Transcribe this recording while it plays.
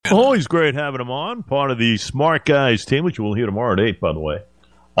Always great having him on, part of the Smart Guys team, which you will hear tomorrow at 8, by the way.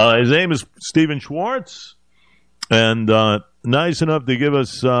 His name is Stephen Schwartz, and nice enough to give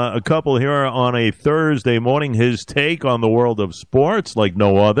us a couple here on a Thursday morning, his take on the world of sports like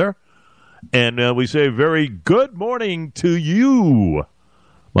no other. And we say very good morning to you,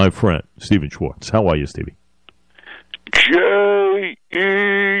 my friend, Stephen Schwartz. How are you, Stevie? Jets.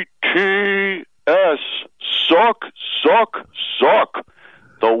 Suck.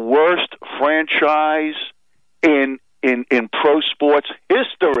 The worst franchise in pro sports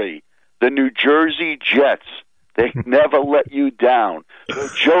history. The New Jersey Jets. They never let you down.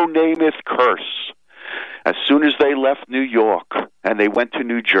 The Joe Namath curse. As soon as they left New York and they went to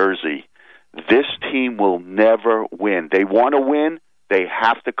New Jersey, this team will never win. They want to win, they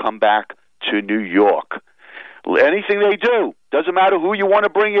have to come back to New York. Anything they do, doesn't matter who you want to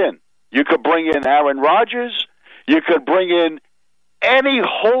bring in. You could bring in Aaron Rodgers. You could bring in any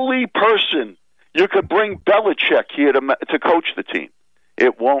holy person. You could bring Belichick here to coach the team.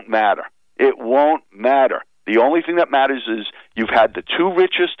 It won't matter. It won't matter. The only thing that matters is you've had the two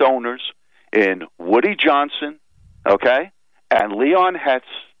richest owners in Woody Johnson, okay, and Leon Hetz,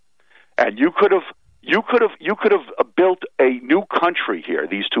 and you could have built a new country here.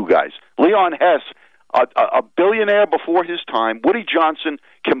 These two guys, Leon Hess, a billionaire before his time. Woody Johnson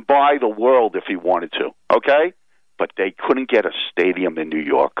can buy the world if he wanted to, okay? But they couldn't get a stadium in New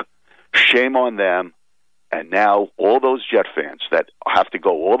York. Shame on them. And now all those Jet fans that have to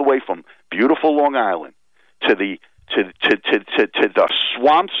go all the way from beautiful Long Island to the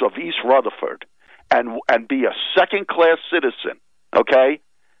swamps of East Rutherford and be a second-class citizen, okay?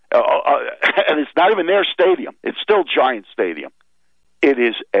 And it's not even their stadium. It's still Giant Stadium. It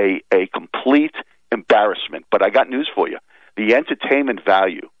is a complete embarrassment. But I got news for you. The entertainment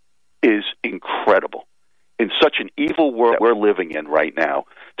value is incredible. In such an evil world we're living in right now,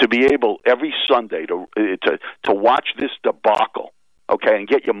 to be able every Sunday to watch this debacle, okay, and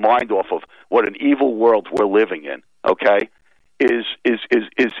get your mind off of what an evil world we're living in, okay, is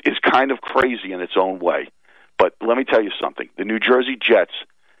kind of crazy in its own way. But let me tell you something. The New Jersey Jets,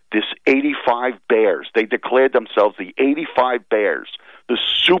 this 85 Bears, they declared themselves the 85 Bears, the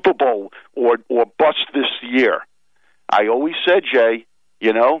Super Bowl or bust this year. I always said, Jay,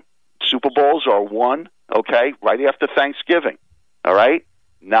 Super Bowls are won, okay, right after Thanksgiving, all right?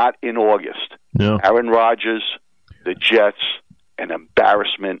 Not in August. Yeah. Aaron Rodgers, the Jets, an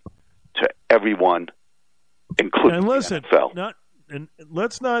embarrassment to everyone, including the NFL. And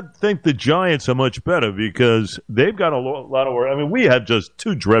let's not think the Giants are much better because they've got a lot of work. I mean, we have just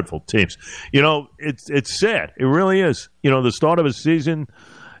two dreadful teams. It's sad. It really is. The start of a season,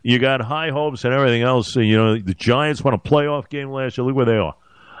 you got high hopes and everything else. The Giants won a playoff game last year. Look where they are.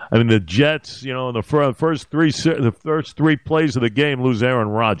 I mean, the Jets, in the first three plays of the game, lose Aaron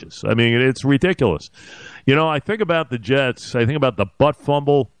Rodgers. I mean, it's ridiculous. I think about the Jets. I think about the butt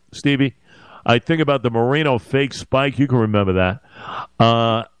fumble, Stevie. I think about the Marino fake spike. You can remember that.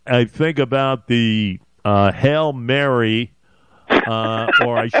 I think about the Hail Mary,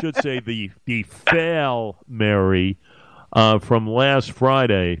 or I should say the Fail Mary from last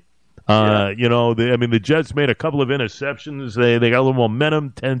Friday. The Jets made a couple of interceptions. They got a little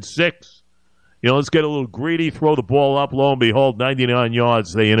momentum, 10-6. Let's get a little greedy, throw the ball up. Lo and behold, 99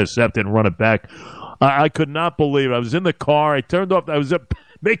 yards. They intercept it and run it back. I could not believe it. I was in the car. I turned off. I was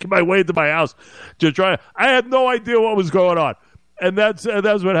making my way to my house to try. I had no idea what was going on. And that's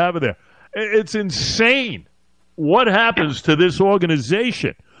what happened there. It's insane. What happens to this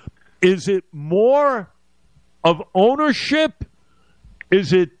organization? Is it more of ownership?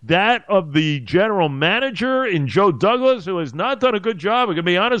 Is it that of the general manager in Joe Douglas, who has not done a good job? I can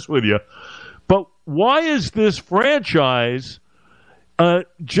be honest with you. But why is this franchise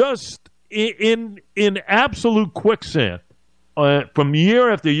just in absolute quicksand from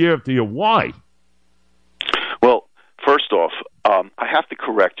year after year after year? Why? Well, first off, I have to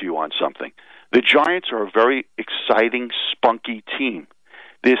correct you on something. The Giants are a very exciting, spunky team.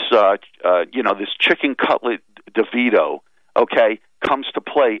 This chicken cutlet DeVito, okay, comes to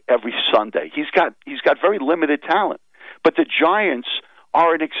play every Sunday. He's got very limited talent, but the Giants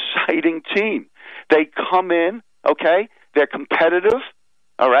are an exciting team. They come in, okay, they're competitive,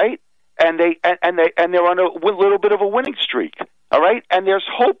 all right, and they're on a little bit of a winning streak, all right, and there's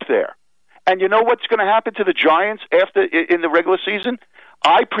hope there. And you know what's going to happen to the Giants in the regular season?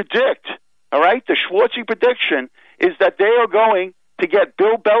 I predict, all right, the Schwartzy prediction is that they are going to get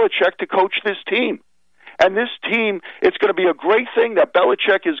Bill Belichick to coach this team. And this team, it's going to be a great thing that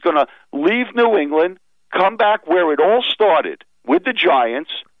Belichick is going to leave New England, come back where it all started with the Giants,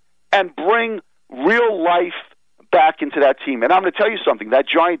 and bring real-life back into that team. And I'm going to tell you something. That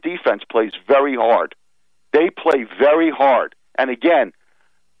Giant defense plays very hard. They play very hard. And again,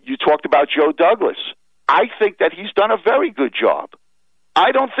 you talked about Joe Douglas. I think that he's done a very good job.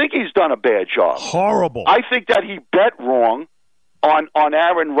 I don't think he's done a bad job. Horrible. I think that he bet wrong on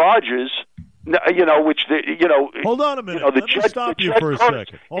Aaron Rodgers. Hold on a minute. Let me stop you for a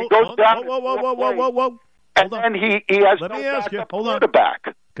second. Whoa. And then he has no backup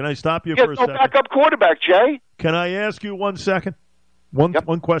quarterback. Can I stop you for a second? He has second? no backup quarterback, Jay. Can I ask you 1 second? One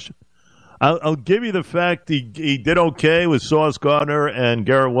question. I'll give you the fact he did okay with Sauce Gardner and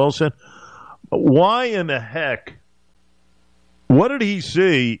Garrett Wilson. Why in the heck? What did he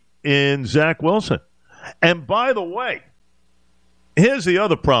see in Zach Wilson? And by the way, here's the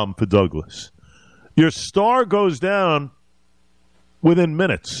other problem for Douglas. Your star goes down within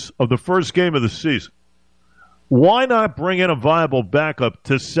minutes of the first game of the season. Why not bring in a viable backup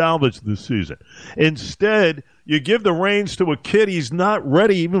to salvage the season? Instead, you give the reins to a kid he's not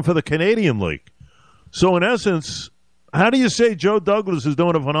ready even for the Canadian League. So in essence, how do you say Joe Douglas is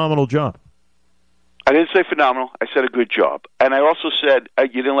doing a phenomenal job? I didn't say phenomenal. I said a good job. And I also said,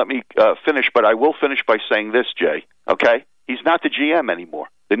 you didn't let me finish, but I will finish by saying this, Jay, okay? He's not the GM anymore.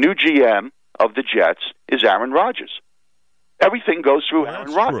 The new GM of the Jets is Aaron Rodgers. Everything goes through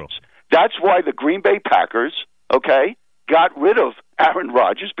Aaron Rodgers. True. That's why the Green Bay Packers, okay, got rid of Aaron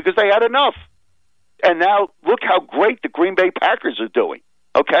Rodgers because they had enough. And now look how great the Green Bay Packers are doing,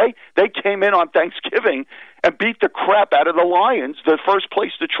 okay? They came in on Thanksgiving and beat the crap out of the Lions, the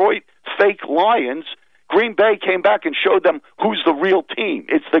first-place Detroit fake Lions. Green Bay came back and showed them who's the real team.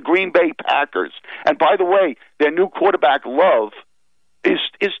 It's the Green Bay Packers. And by the way, their new quarterback, Love, is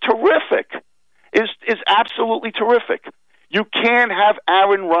terrific, is absolutely terrific. You can't have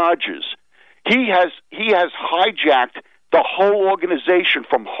Aaron Rodgers. He has hijacked the whole organization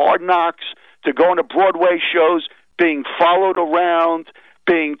from Hard Knocks to going to Broadway shows, being followed around,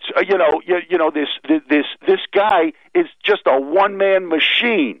 being this guy is just a one-man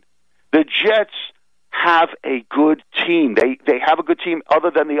machine. The Jets have a good team. They have a good team other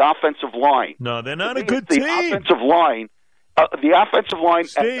than the offensive line. No, they're not a good team. The offensive line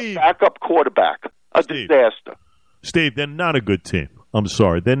Steve, and the backup quarterback, disaster. Steve, they're not a good team. I'm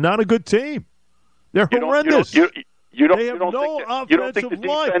sorry. They're not a good team. They're horrendous. You don't offensive think the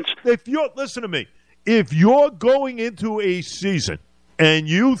line. defense... Listen to me. If you're going into a season and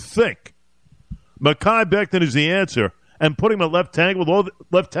you think Mekhi Becton is the answer and putting him at left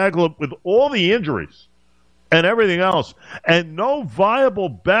tackle with all the injuries and everything else and no viable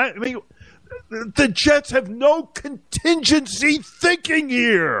back, I mean, the Jets have no contingency thinking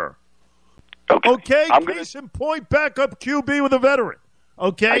here. Okay? Case in point, backup QB with a veteran.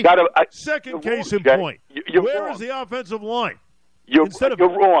 Okay? Second case in point. Where is the offensive line? You're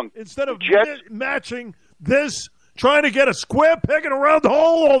wrong. Instead of matching this, trying to get a square peg in a round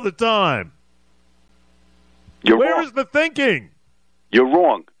hole all the time. Where is the thinking? You're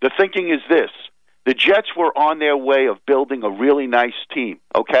wrong. The thinking is this. The Jets were on their way of building a really nice team,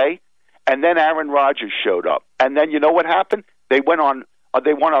 okay? And then Aaron Rodgers showed up. And then you know what happened? They went on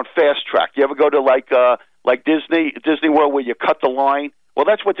fast track. You ever go to like Disney World where you cut the line? Well,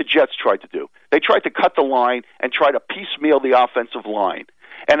 that's what the Jets tried to do. They tried to cut the line and try to piecemeal the offensive line.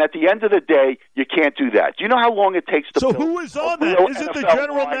 And at the end of the day, you can't do that. Do you know how long it takes to build? So who is on that? Isn't the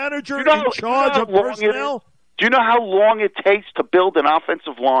general manager in charge of personnel? Do you know how long it takes to build an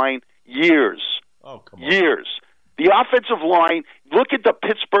offensive line? Years. Oh, come on. Years. The offensive line, look at the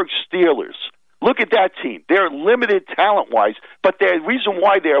Pittsburgh Steelers. Look at that team. They're limited talent-wise, but the reason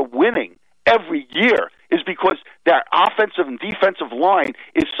why they're winning every year is because their offensive and defensive line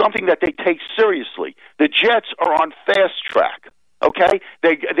is something that they take seriously. The Jets are on fast track. Okay,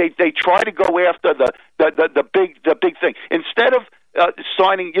 they try to go after the big thing instead of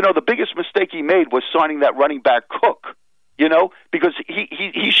signing. You know, the biggest mistake he made was signing that running back Cook. You know, because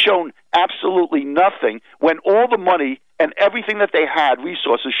he's shown absolutely nothing when all the money and everything that they had,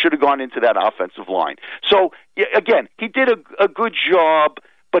 resources, should have gone into that offensive line. So again, he did a good job,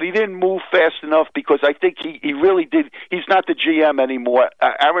 but he didn't move fast enough because I think he really did. He's not the GM anymore.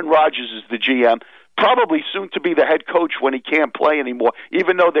 Aaron Rodgers is the GM. Probably soon to be the head coach when he can't play anymore,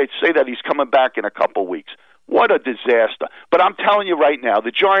 even though they say that he's coming back in a couple weeks. What a disaster. But I'm telling you right now,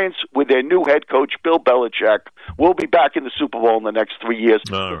 the Giants, with their new head coach, Bill Belichick, will be back in the Super Bowl in the next 3 years.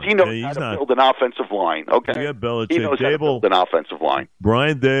 He knows how to build an offensive line, okay? Yeah, Belichick. He knows how to build an offensive line.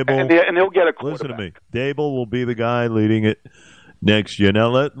 Brian Daboll. And he'll get a quarterback. Listen to me. Daboll will be the guy leading it next year. Now,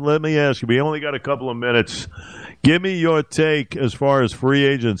 let me ask you, we only got a couple of minutes. Give me your take as far as free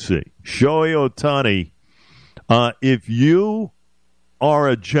agency. Shohei Ohtani, if you are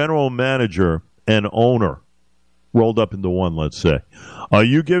a general manager and owner rolled up into one, let's say. Are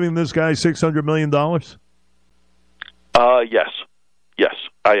you giving this guy $600 million? Yes,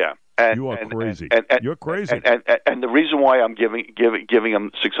 I am. And, you are crazy. You're crazy. And the reason why I'm giving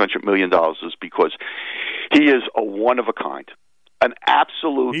him $600 million is because he is a one of a kind, an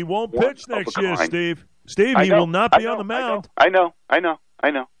absolute. He won't pitch next year, Steve. Steve, he will not be on the mound. I know.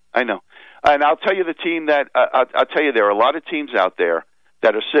 And I'll tell you the team that I'll tell you there are a lot of teams out there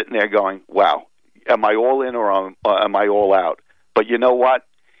that are sitting there going, "Wow, am I all in or am I all out?" But you know what?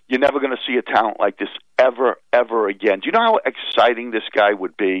 You're never going to see a talent like this ever again. Do you know how exciting this guy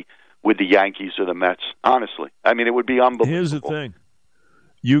would be with the Yankees or the Mets? Honestly, I mean, it would be unbelievable. Here's the thing: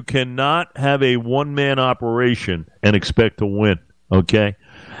 you cannot have a one-man operation and expect to win. Okay,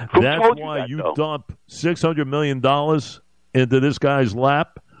 that's why you dump $600 million into this guy's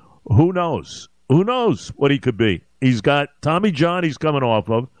lap. Who knows? Who knows what he could be? He's got Tommy John he's coming off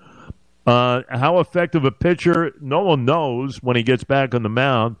of. How effective a pitcher, no one knows when he gets back on the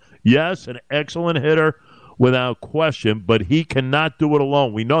mound. Yes, an excellent hitter without question, but he cannot do it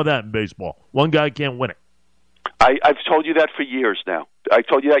alone. We know that in baseball. One guy can't win it. I've told you that for years now. I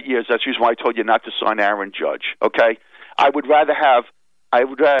told you that years. That's the reason why I told you not to sign Aaron Judge. Okay, I would rather have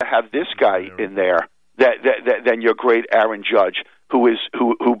this guy in there than your great Aaron Judge,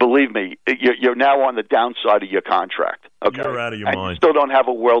 who believe me, you're now on the downside of your contract. Okay, you're out of your and mind. You still don't have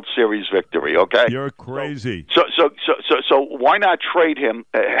a World Series victory. Okay, you're crazy. So why not trade him?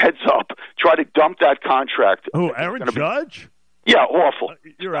 Heads up, try to dump that contract. Who, Aaron Judge? Yeah, awful.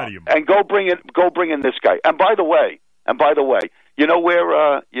 You're out of your mind. And go bring in this guy. And by the way, you know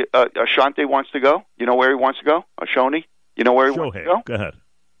where Ashante wants to go? You know where he wants to go? Ashoni? You know where he wants to go? Go ahead.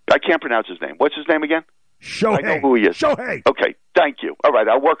 I can't pronounce his name. What's his name again? Shohei. I know who he is. Shohei. Okay, thank you. All right,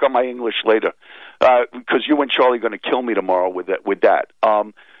 I'll work on my English later because you and Charlie are going to kill me tomorrow with that.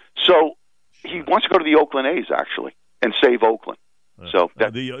 So he wants to go to the Oakland A's actually and save Oakland. So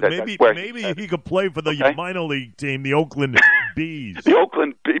maybe he could play for the minor league team, the Oakland Bees. The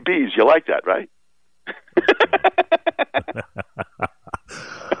Oakland Bees. You like that, right?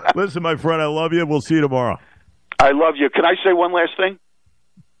 Listen, my friend, I love you. We'll see you tomorrow. I love you. Can I say one last thing?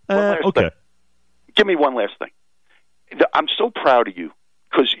 Okay. Thing. Give me one last thing. I'm so proud of you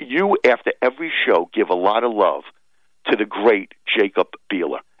because you, after every show, give a lot of love to the great Jacob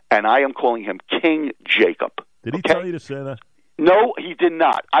Bieler. And I am calling him King Jacob. Did he tell you to say that? No, he did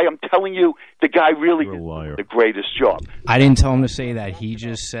not. I am telling you, the guy really did the greatest job. I didn't tell him to say that. He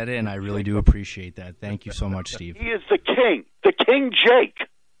just said it, and I really do appreciate that. Thank you so much, Steve. He is the king. The King Jake.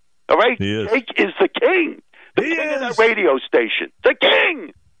 All right? Jake is the king. The king of that radio station. The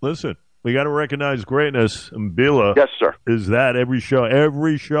king. Listen, we got to recognize greatness. And Bieler is that every show.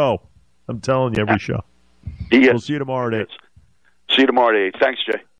 Every show. I'm telling you, every show. He is. We'll see you tomorrow at 8. See you tomorrow at 8. Thanks, Jay.